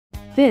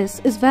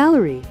This is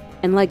Valerie,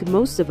 and like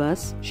most of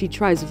us, she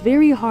tries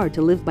very hard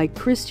to live by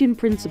Christian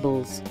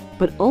principles.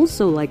 But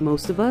also like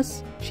most of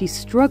us, she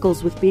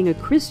struggles with being a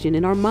Christian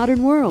in our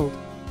modern world.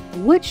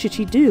 What should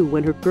she do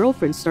when her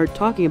girlfriends start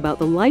talking about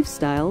the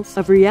lifestyles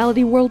of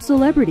reality world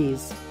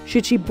celebrities?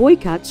 Should she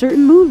boycott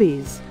certain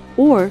movies?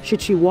 Or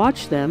should she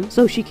watch them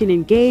so she can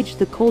engage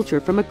the culture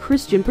from a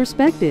Christian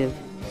perspective?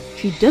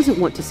 She doesn't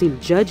want to seem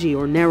judgy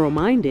or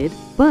narrow-minded,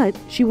 but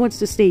she wants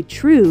to stay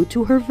true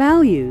to her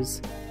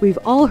values. We've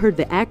all heard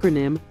the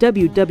acronym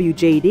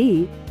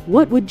WWJD,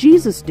 what would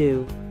Jesus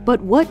do?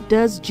 But what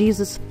does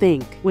Jesus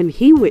think when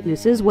he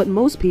witnesses what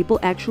most people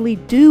actually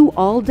do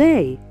all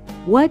day?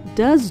 What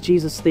does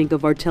Jesus think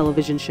of our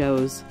television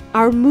shows,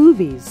 our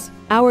movies,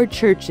 our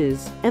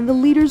churches, and the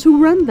leaders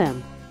who run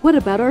them? What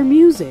about our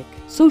music,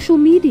 social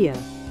media?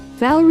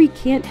 Valerie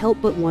can't help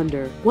but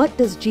wonder, what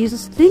does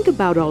Jesus think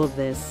about all of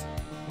this?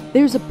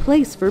 There's a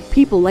place for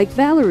people like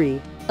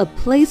Valerie, a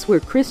place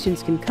where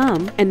Christians can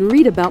come and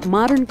read about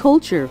modern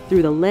culture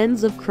through the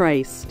lens of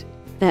Christ.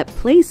 That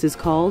place is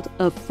called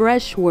A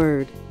Fresh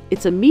Word.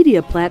 It's a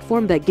media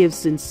platform that gives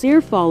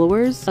sincere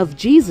followers of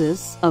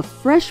Jesus a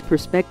fresh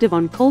perspective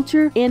on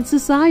culture and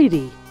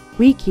society.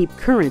 We keep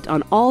current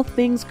on all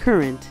things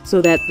current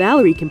so that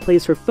Valerie can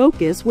place her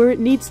focus where it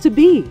needs to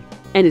be.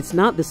 And it's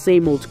not the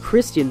same old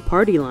Christian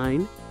party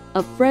line.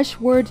 A Fresh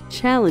Word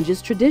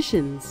challenges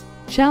traditions,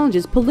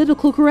 challenges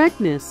political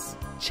correctness,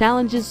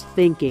 challenges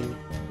thinking.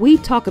 We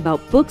talk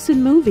about books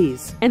and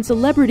movies, and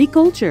celebrity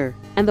culture,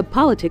 and the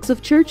politics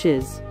of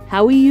churches,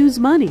 how we use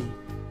money,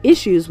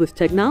 issues with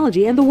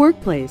technology and the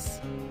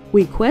workplace.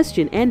 We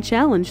question and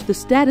challenge the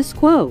status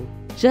quo,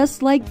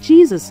 just like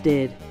Jesus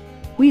did.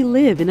 We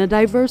live in a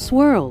diverse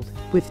world,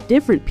 with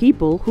different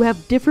people who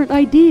have different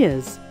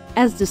ideas.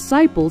 As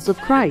disciples of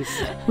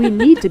Christ, we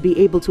need to be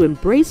able to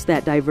embrace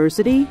that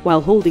diversity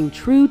while holding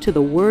true to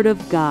the Word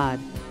of God.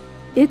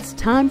 It's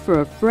time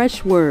for a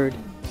fresh word.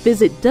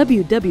 Visit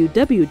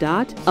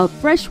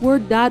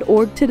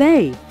www.afreshword.org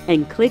today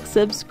and click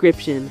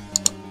subscription.